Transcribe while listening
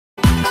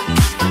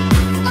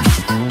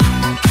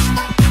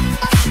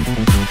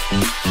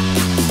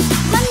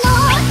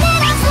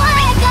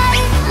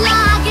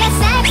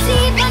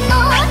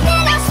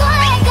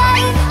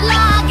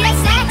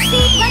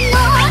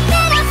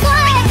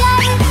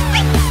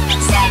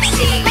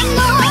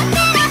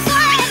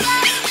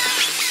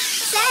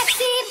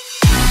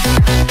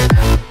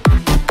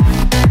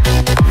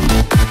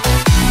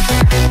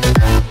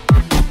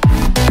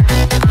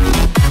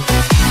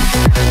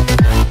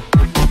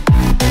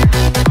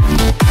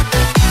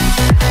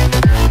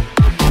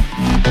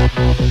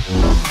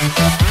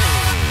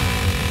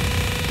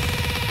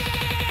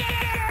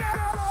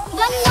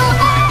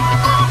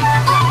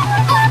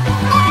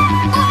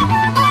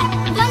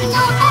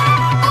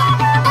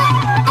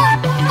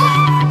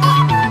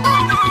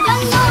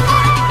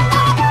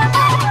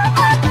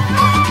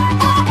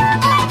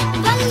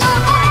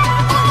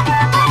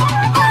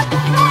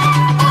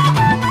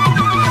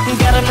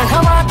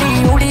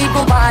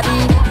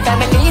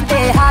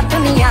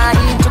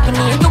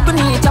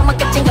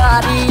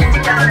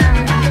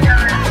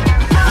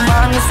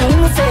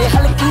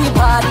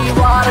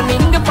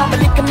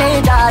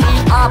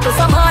आप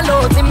संभालो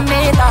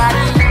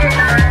जिम्मेदारी।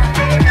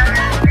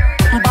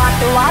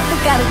 बात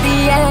कर दी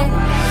है,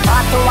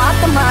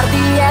 बात मार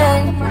दी है,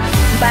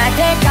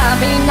 बैठे का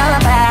भी ना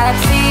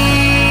back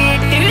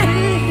seat.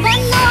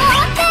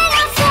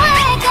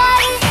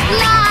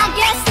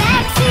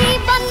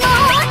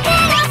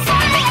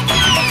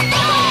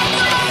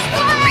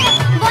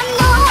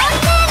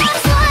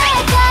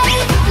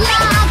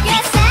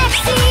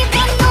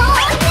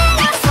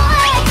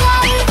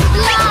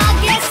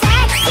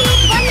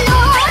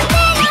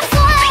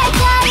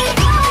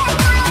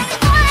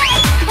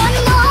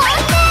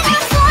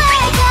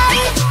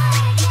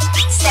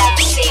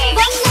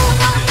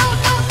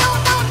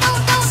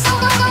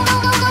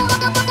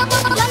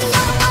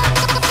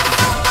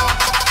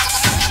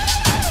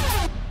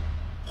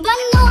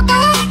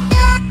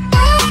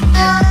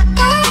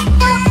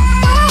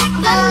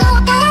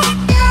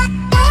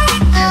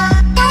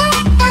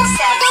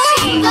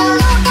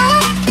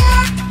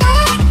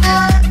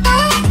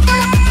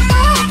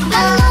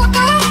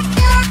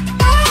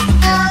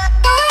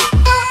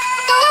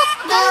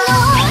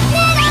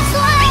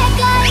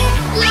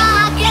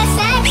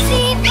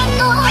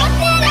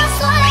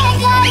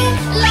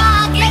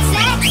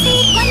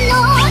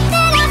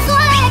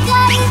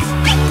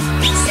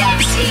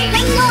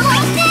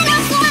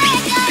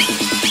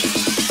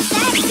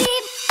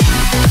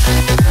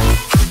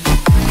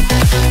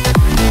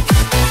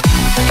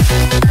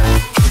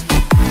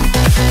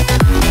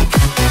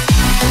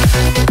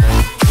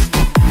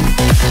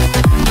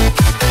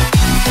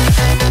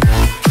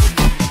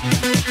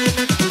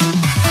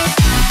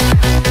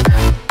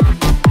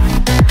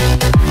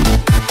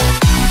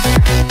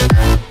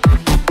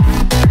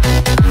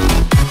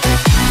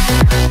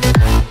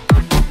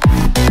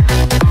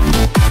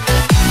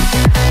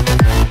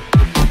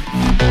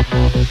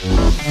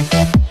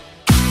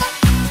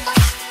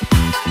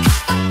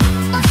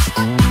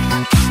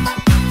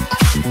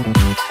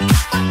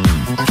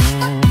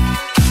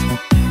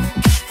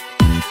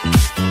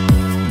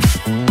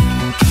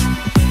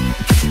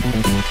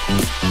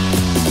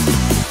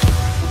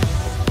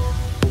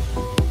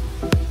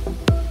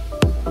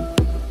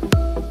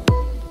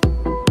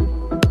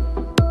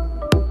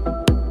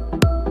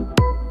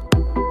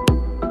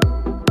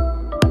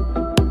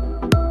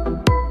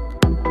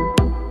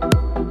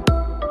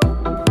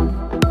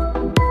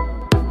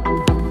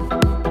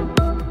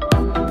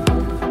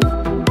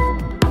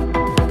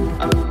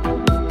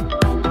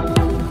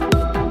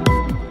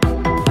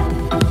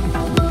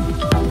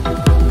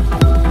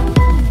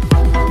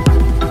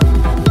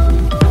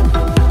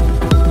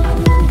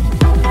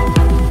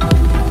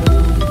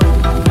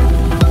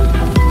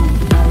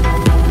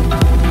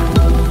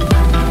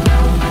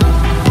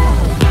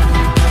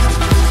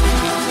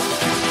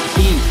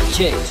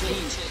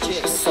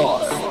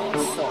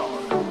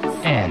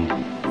 And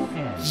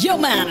yo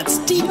man, it's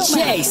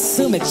DJ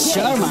Sumit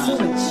Sharma.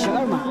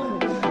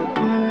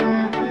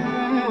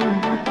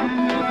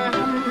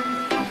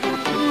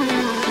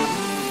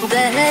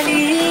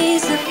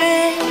 दहलीज पे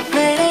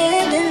मेरे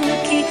दिल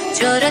की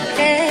जो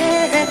रखे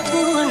है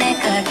तूने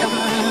कदम,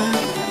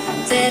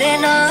 तेरे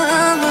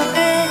नाम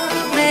पे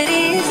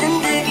मेरी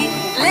जिंदगी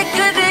लिख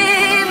दी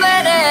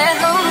मैंने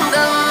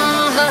हमदम।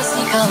 हाँ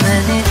सीखा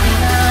मैंने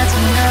जीना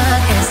जीना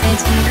कैसे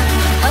जीना,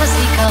 हाँ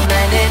सीखा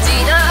मैंने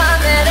जीना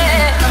मेरे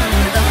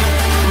हमदम।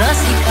 ना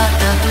सीखा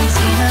कभी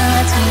जीना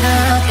जीना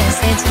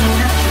कैसे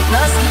जीना,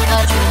 ना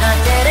सीखा जीना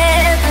तेरे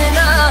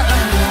बिना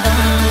हमदम।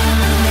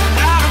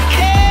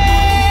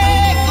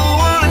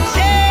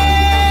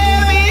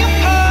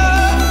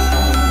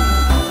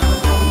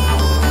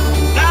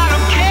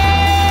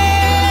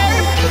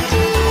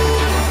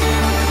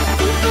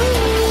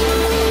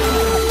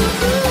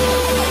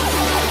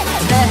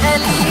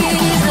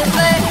 दहलीज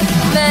पे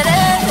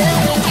मेरे दिल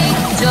की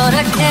जो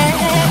रखे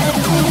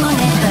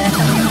तूने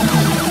कदम,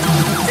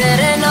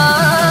 तेरे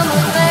नाम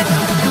पे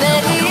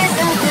मेरी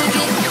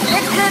जिंदगी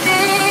लिख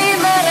दी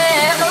मेरे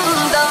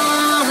हमदम।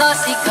 हाँ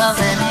सीखा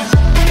मैंने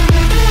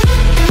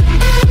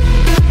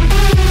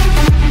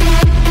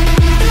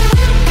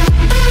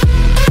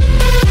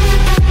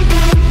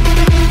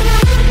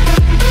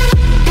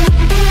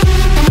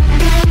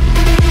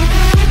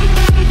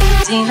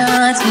जीना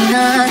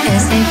जीना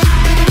कैसे।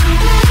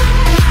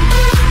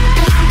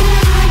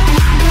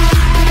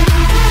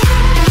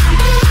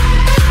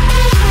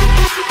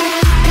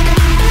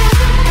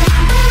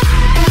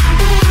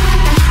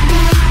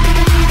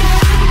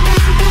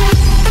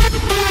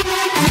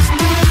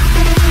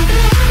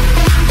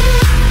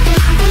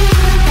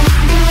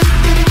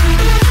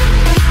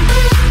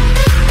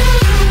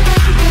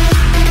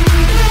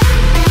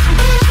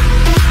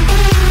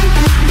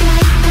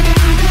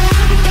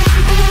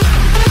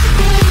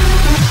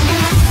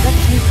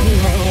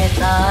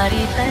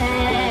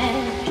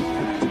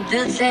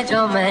 दिल से जो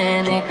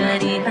मैंने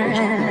करी है,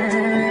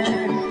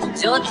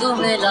 जो तू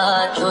मिला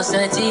तो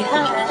सजी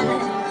है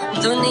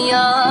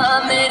दुनिया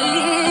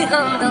मेरी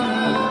हमदम।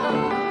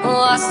 वो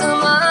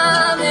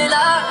आसमां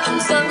मिला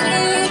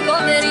ज़मीन को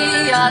मेरी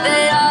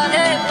यादें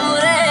यादें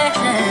पूरे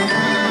हैं,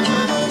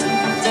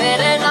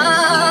 तेरे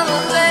नाम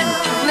पे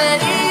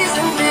मेरी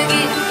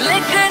जिंदगी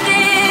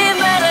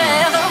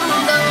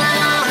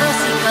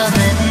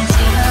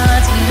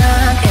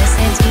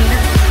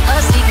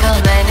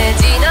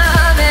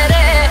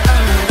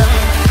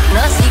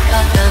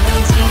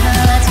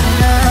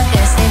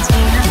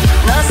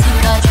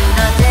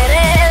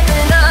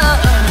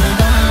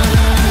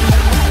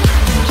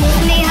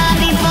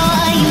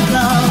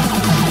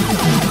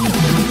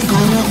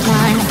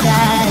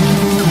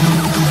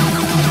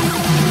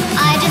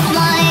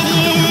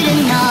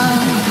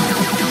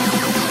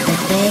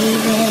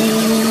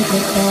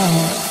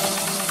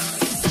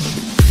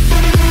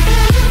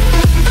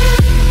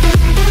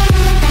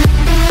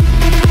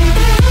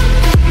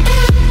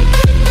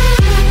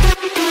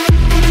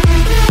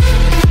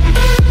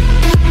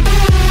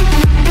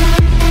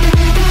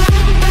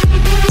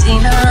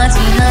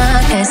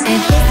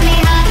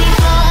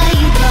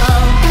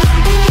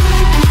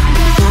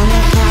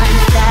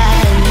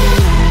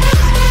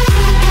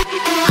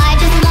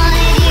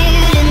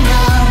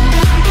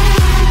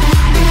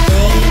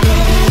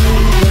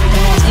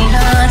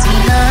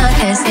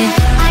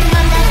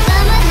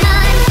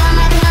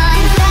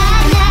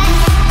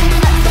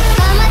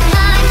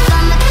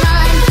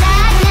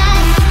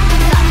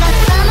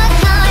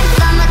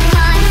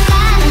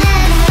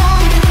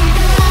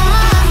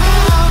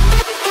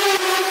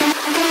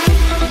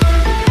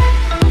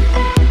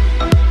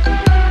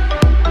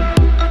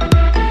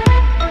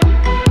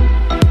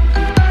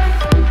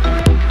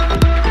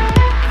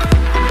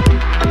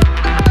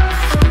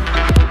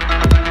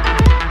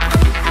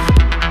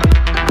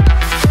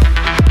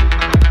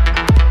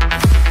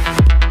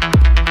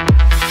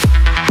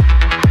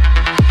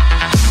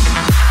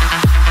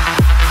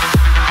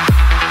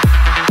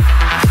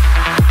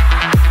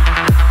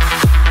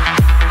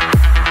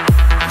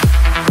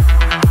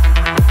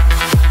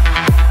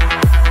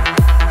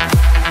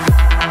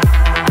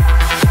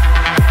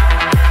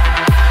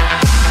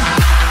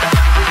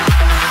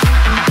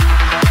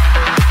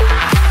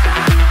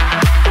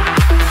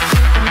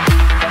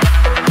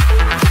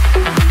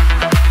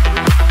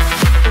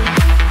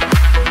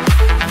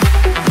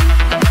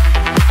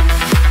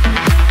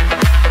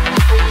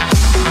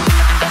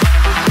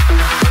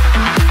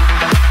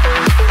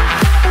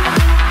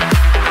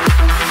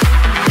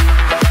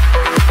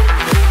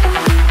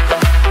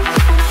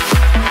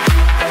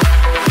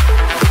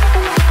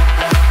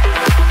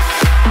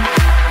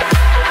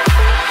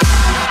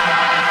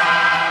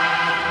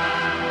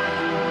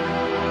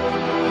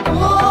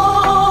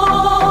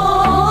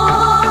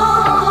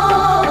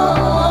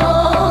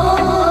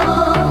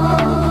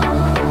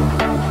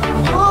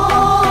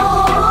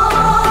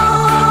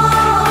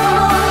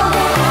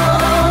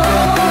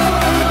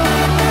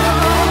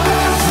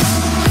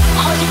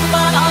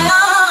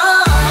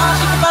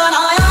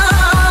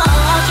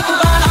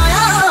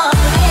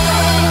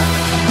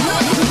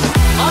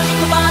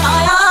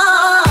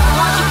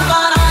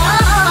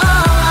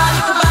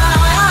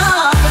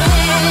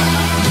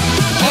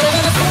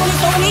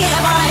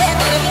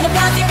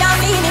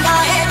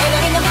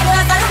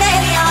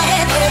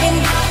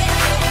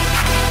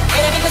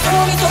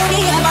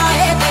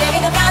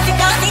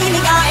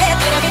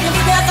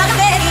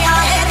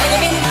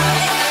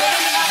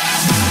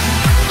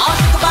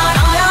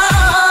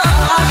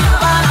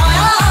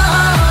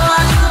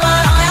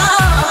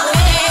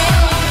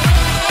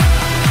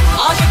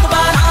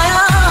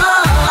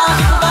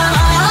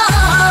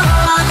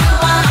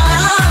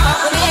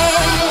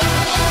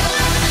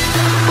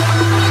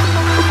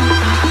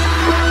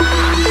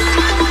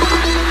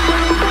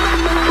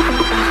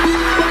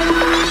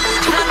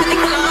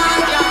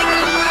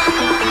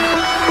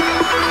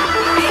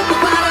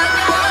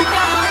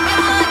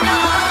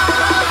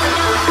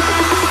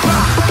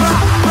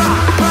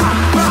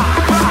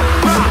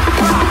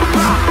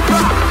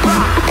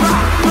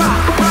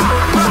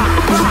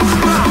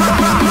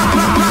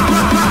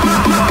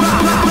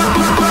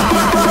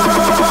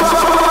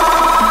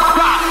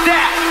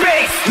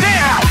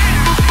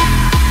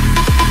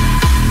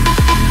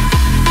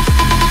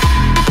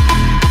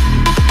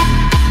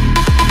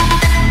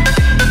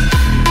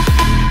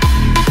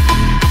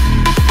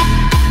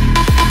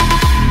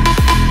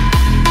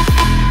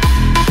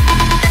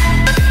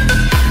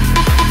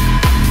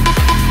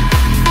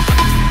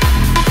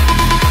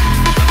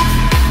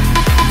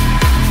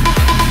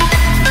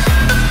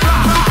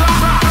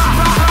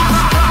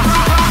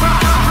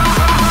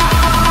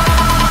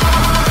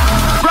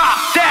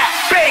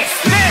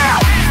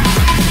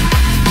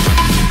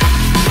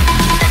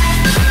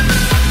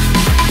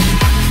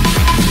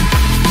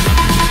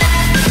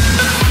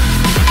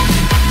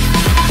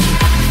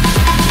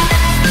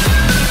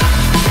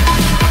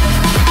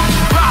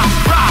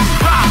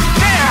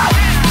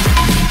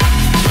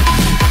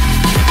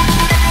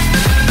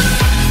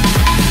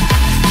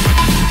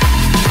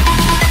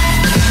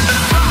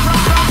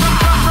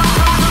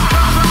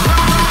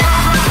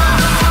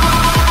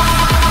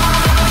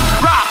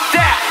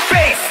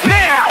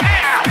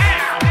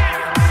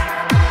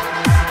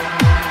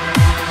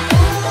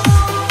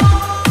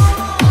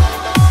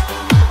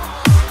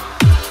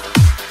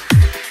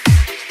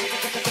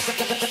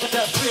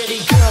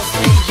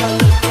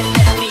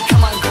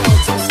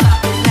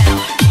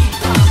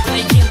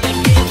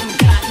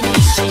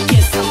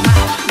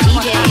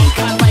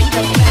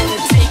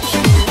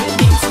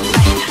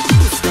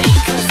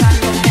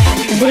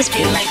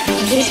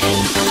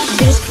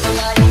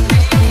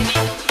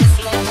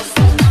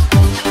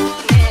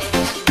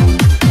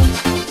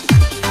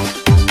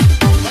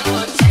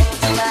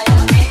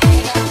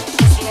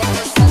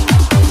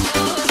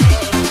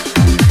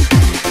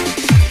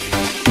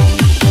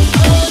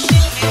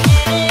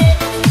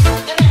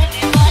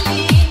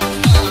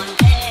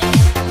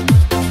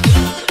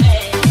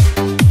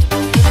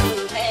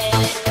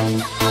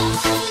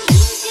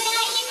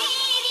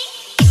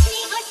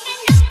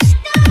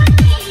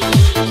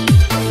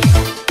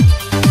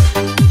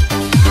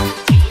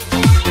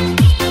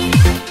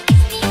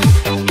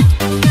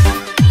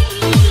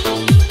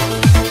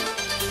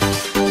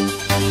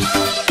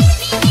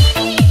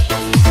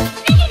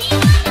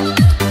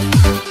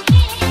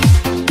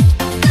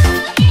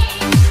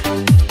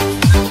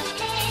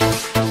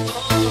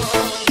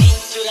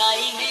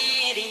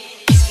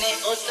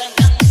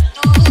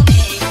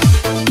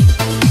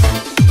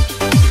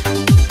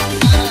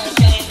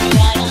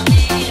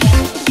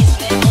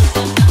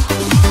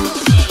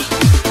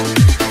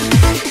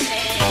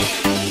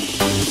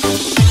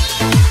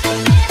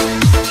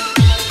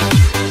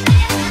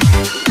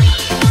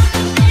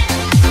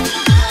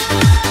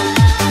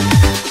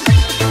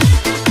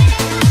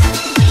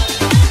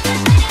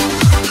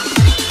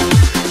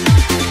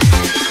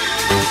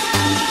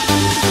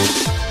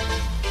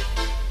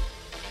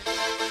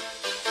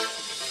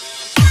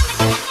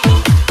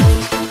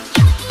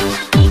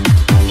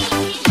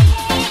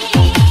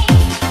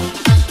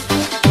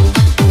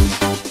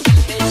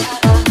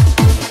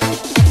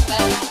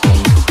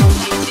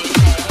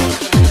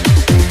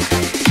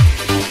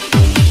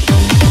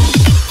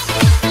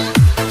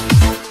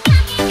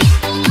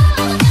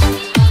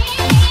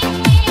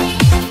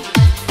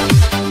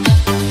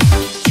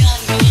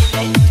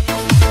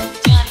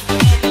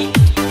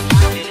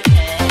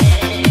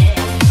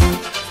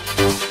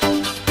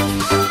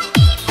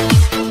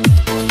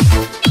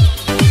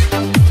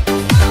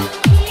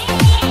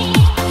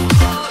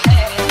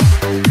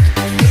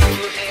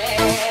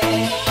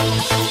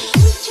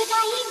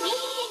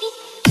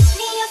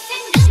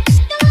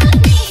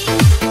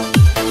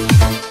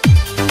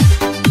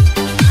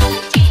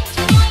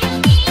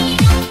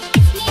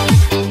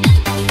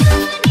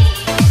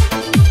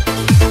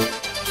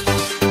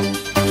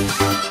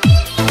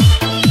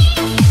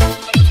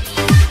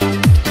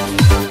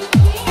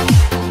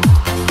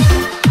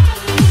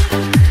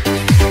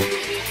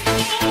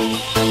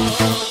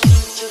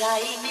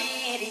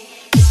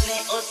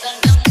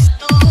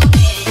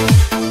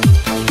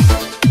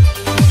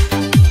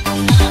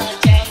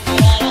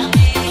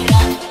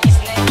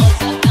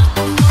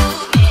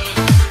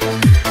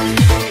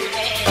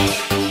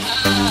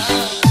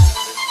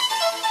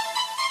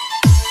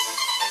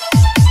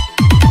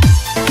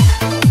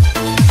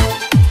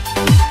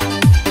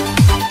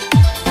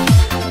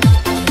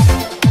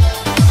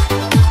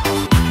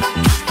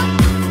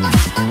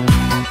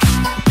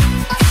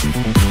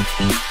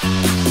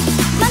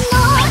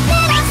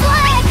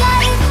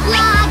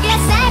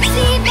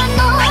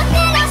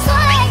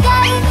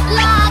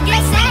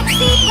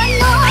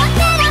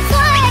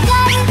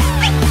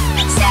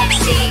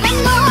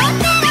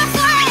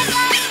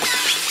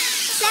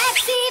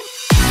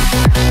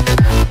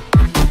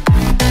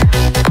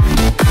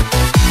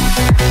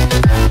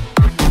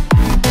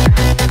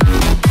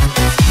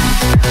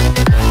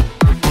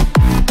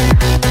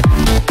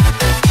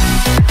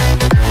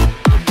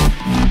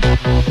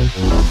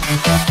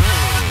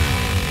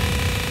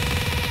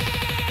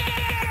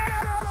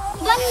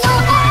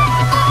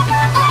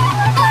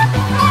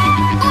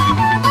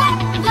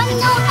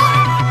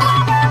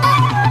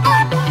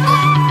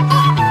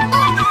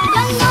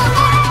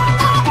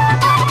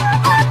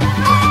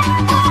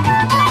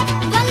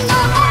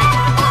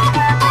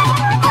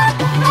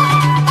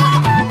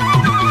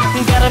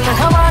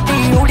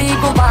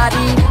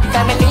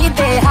फैमिली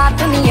दे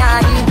हाथ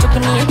नियारी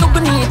चुकनी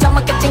दुगनी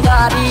चमक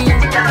चिंगारी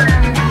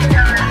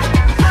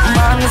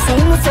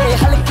मानसून से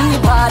हल्की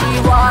भारी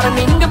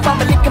वार्निंग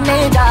पब्लिक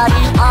में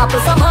जारी आप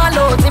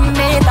संभालो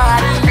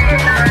जिम्मेदारी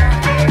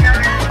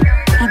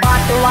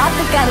बात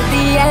कर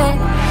दी है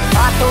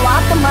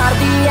बात मार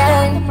दी है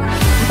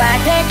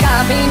बैठे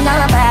काबीना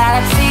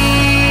back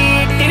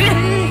seat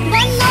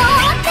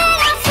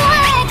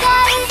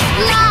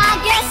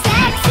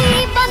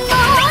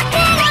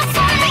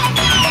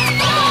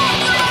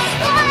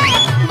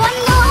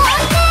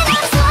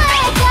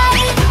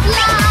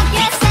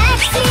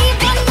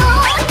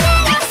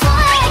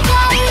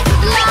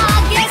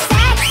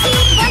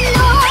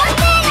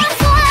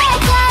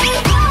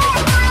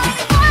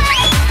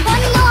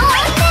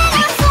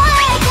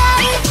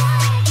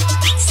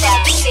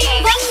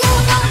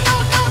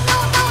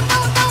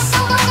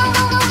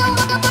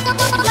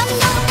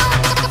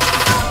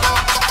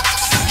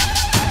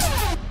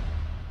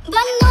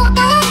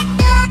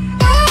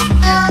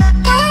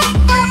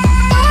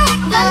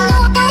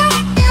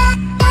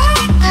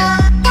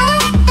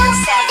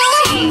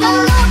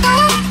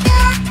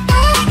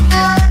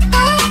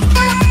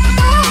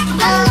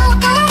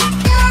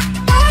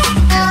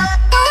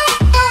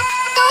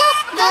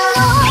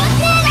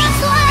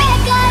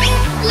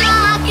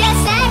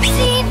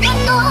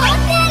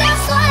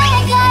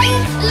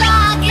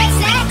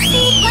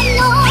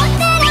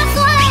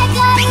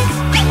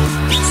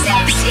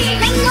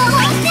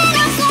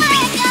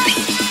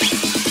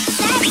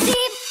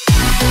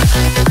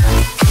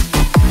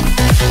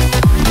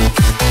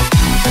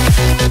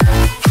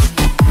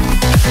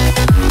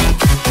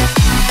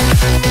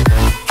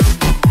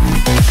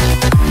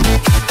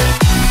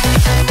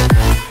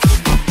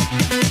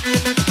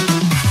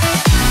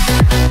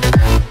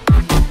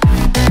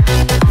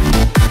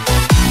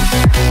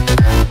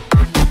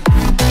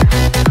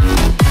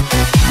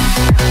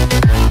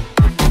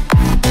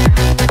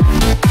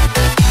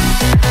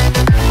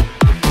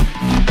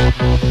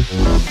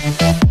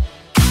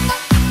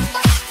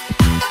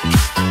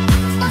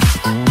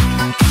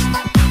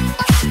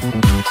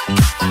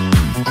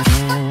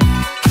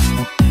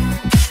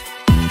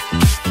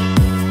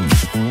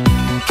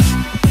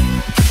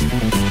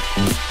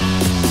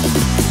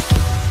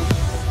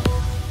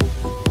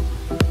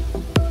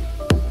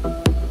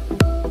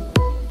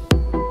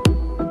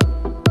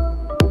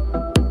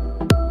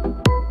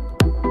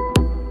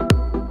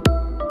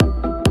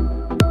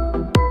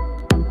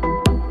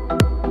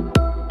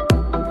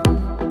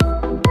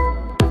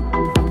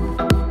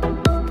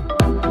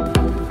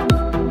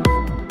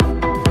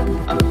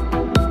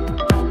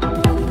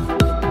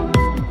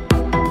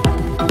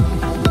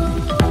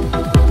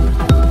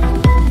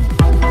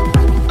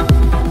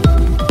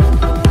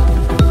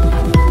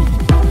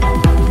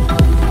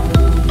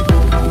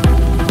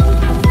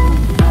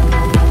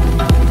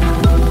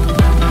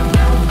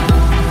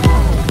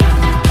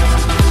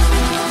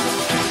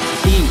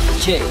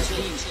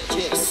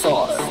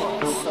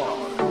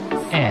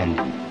And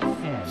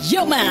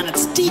yo man,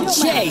 it's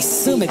DJ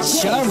Sumit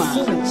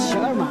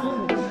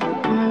Sharma.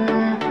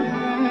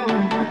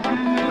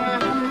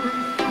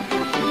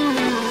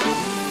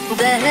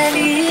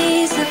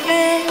 दहलीज पे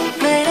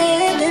मेरे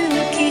दिल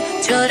की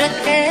जो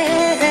रखे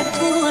है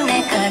तूने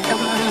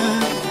कदम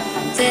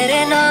तेरे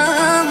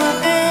नाम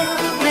पे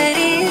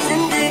मेरी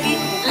जिंदगी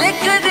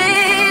लिख दी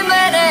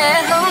मैंने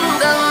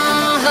हमदम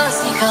हाँ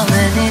सीखा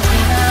मैंने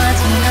जीना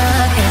जीना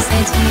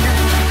कैसे जीना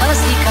हाँ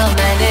सीखा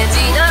मैंने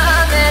जीना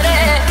मेरे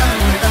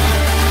हमदम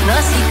ना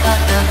सीखा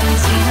कभी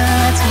जीना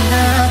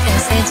जीना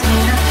कैसे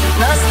जीना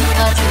ना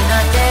सीखा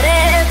जीना तेरे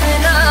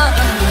बिना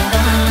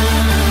हमदम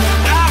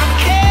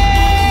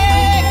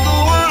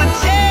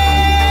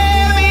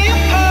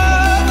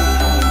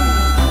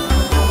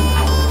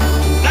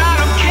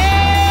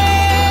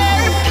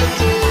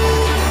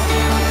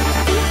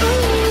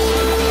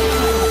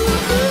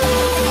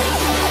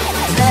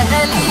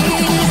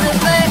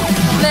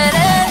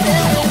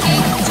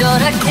जो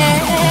रखे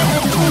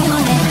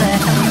तूने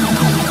कदम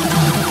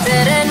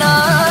तेरे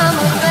नाम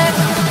पे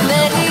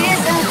मेरी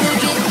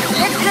जिंदगी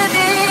लिख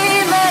दी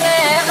मेरे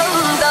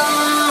हमदम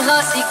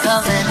हाँ सीखा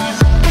मैंने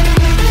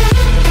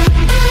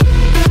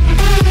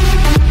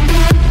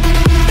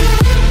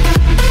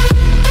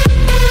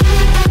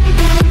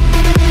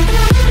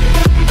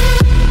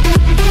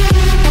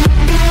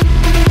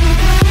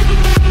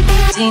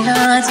जीना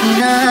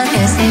जीना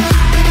कैसे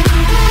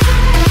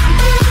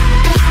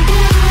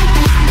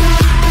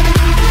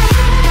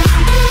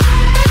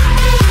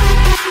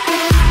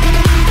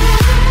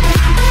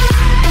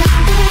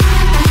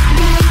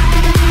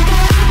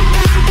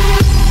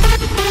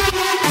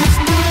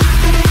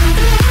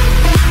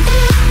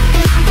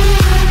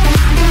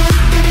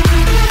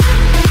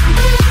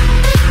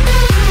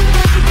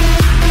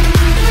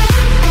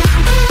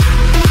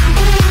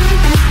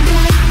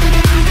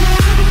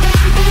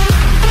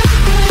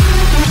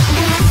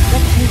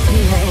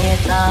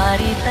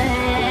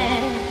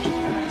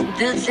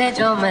दिल से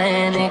जो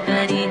मैंने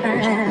करी है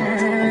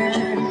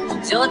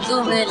जो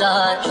तू मिला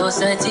तो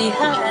सजी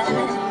है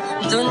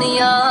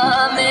दुनिया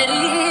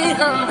मेरी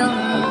हमदम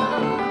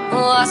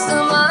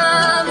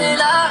आसमां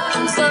मिला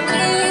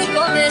ज़मीन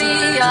को मेरी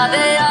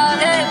यादें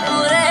यादें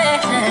पूरे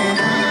हैं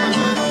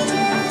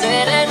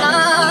तेरे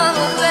नाम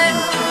पे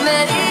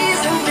मेरी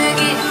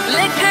जिंदगी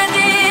लिख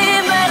दी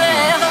मेरे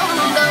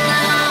हमदम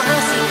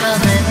सीखा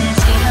मैंने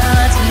जीना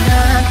जीना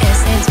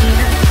कैसे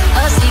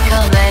जीना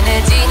सीखा मैंने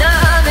जीना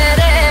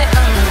मेरे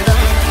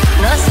हमदम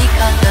ना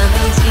सीखा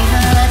कभी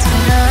जीना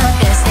जीना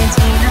कैसे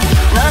जीना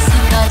ना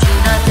सीखा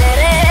जीना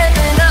तेरे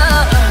बिना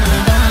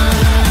हमदम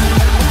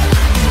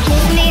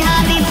Kiss me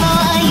hard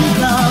before you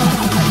go.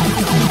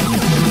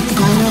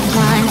 I'm a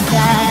blind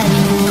guy.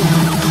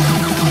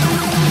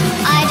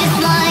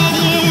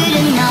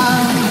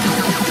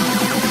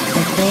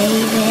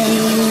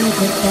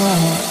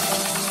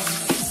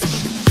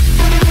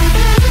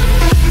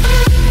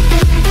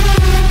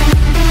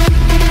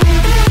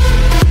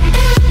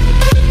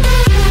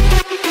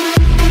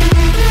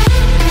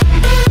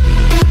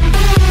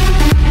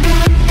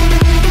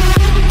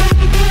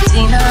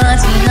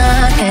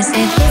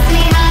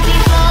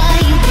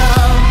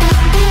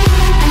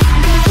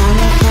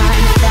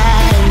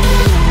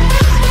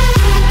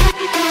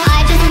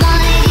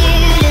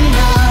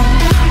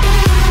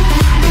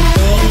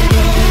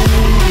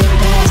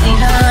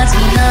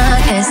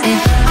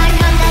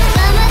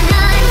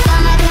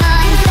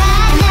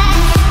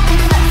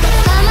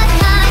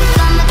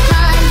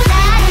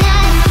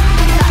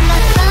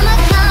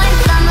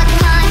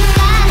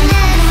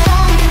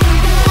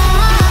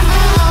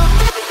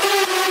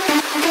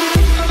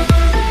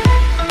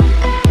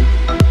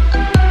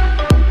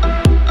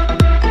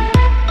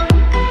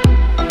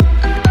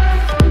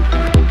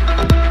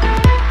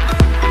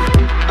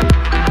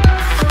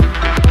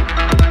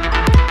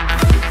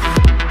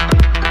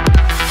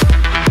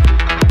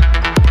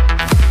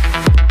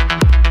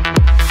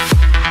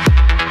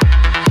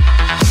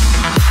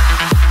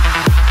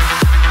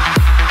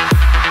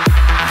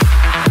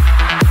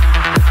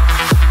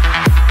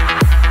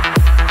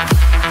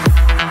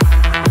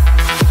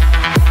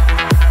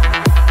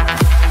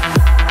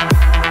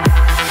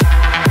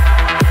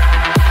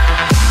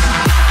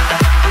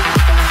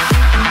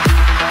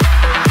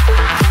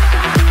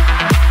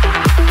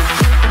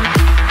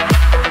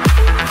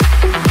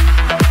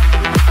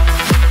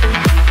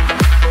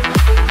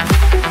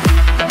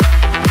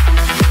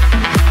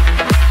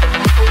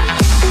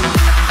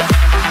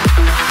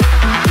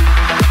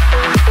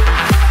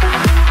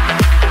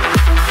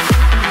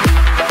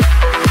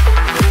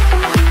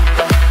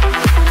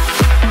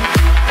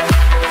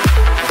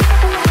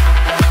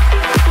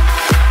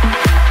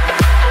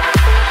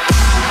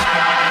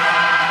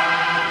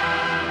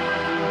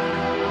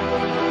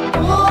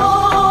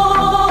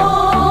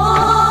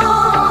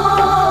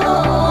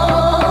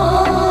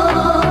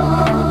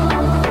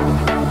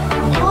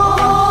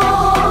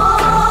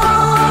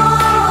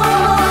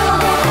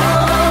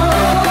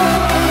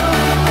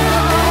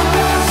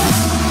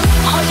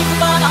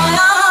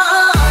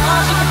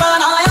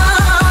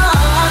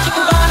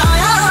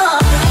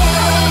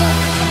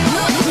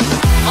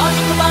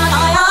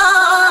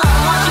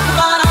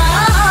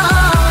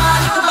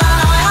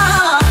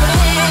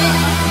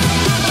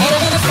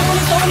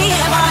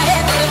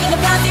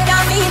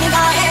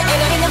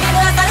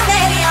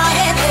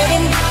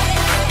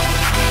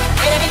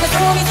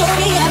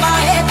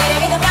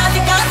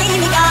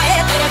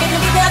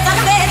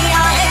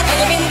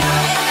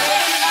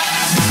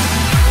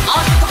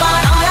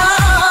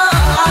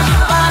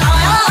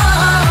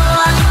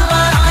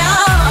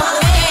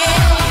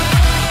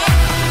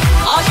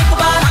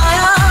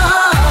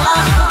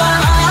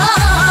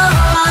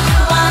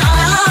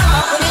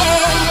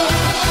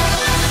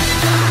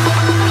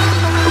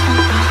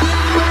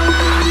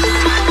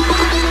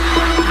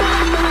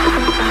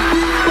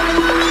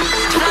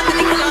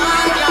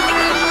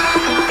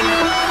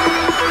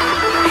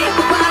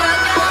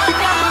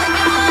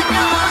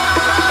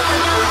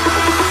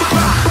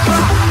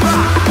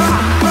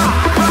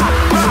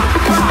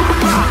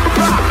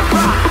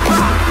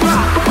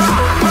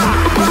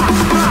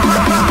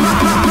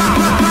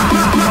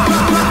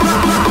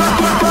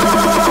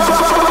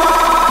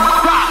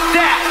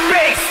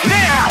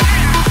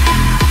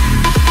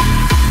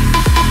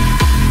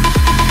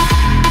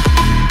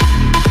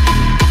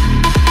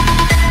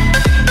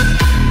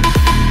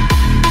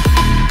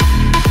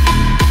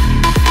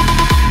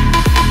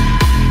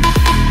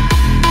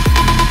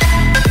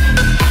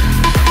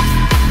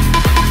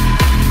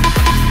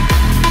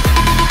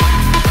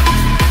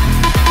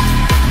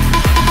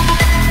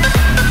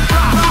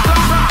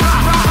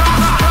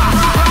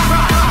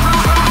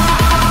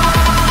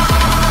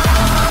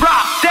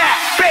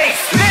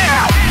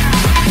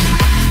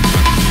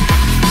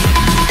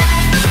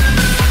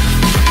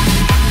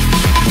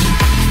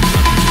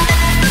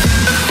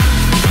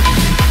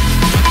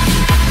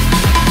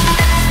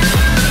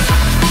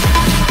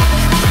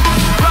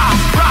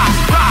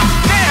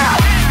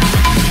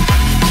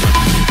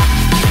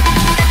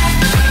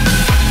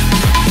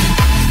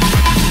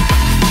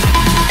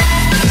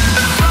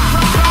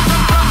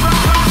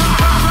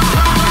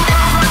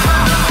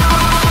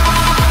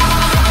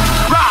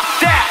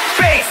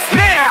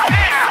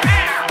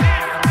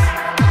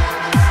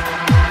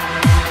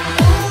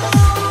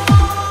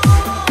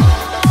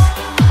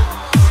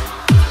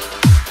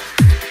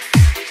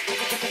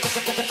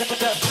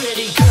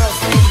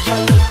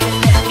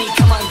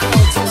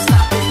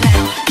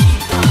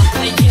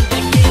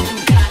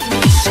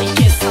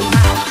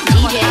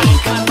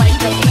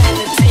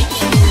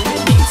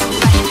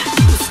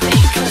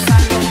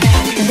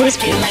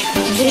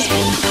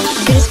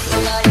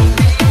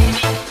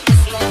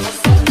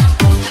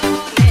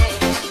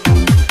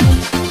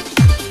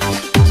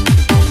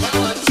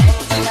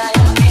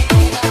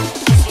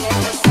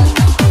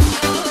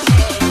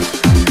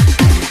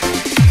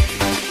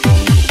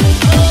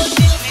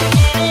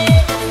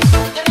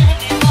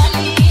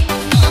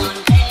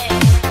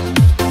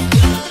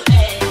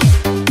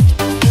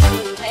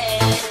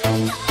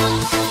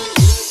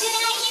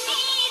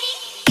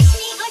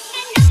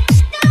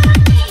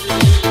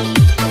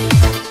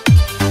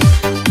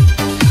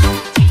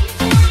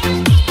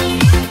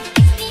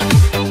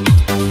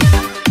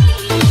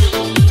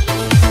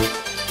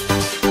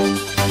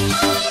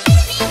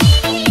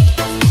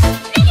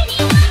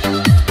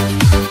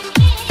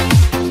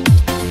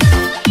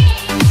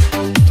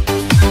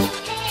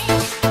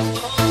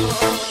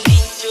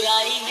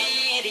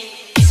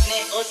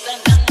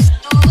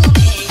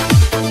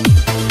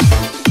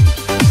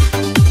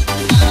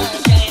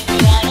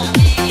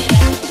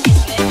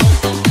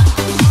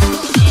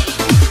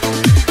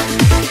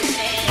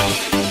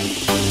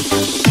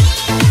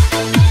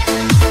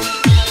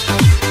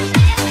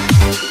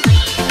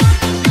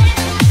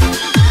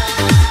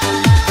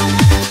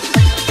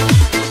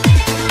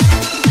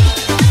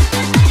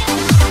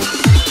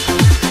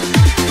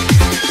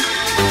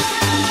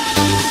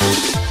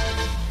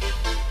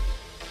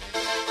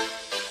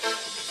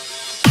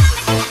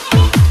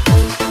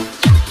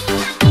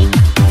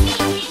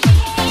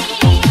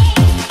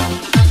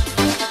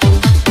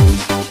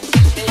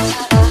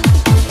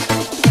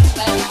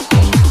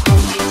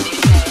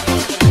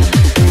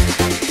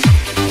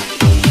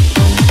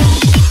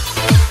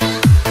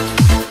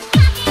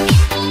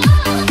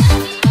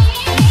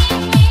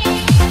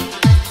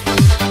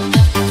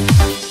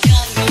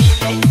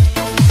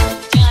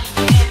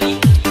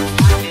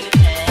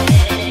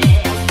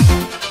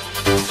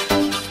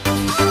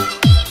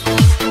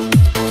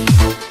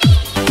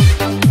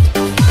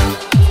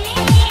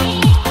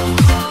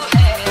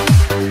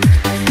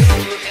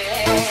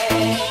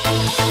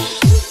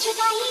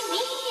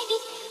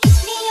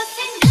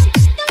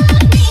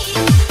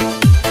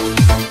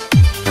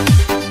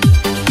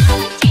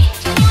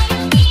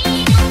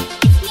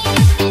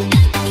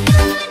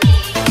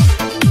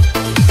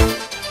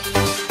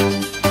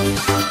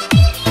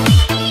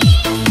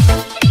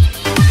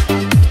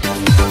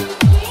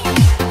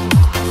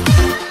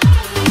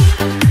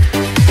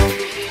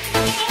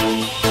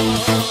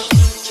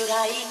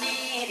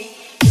 मेरी,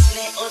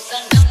 इसमें ओ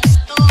सनम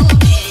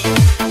तू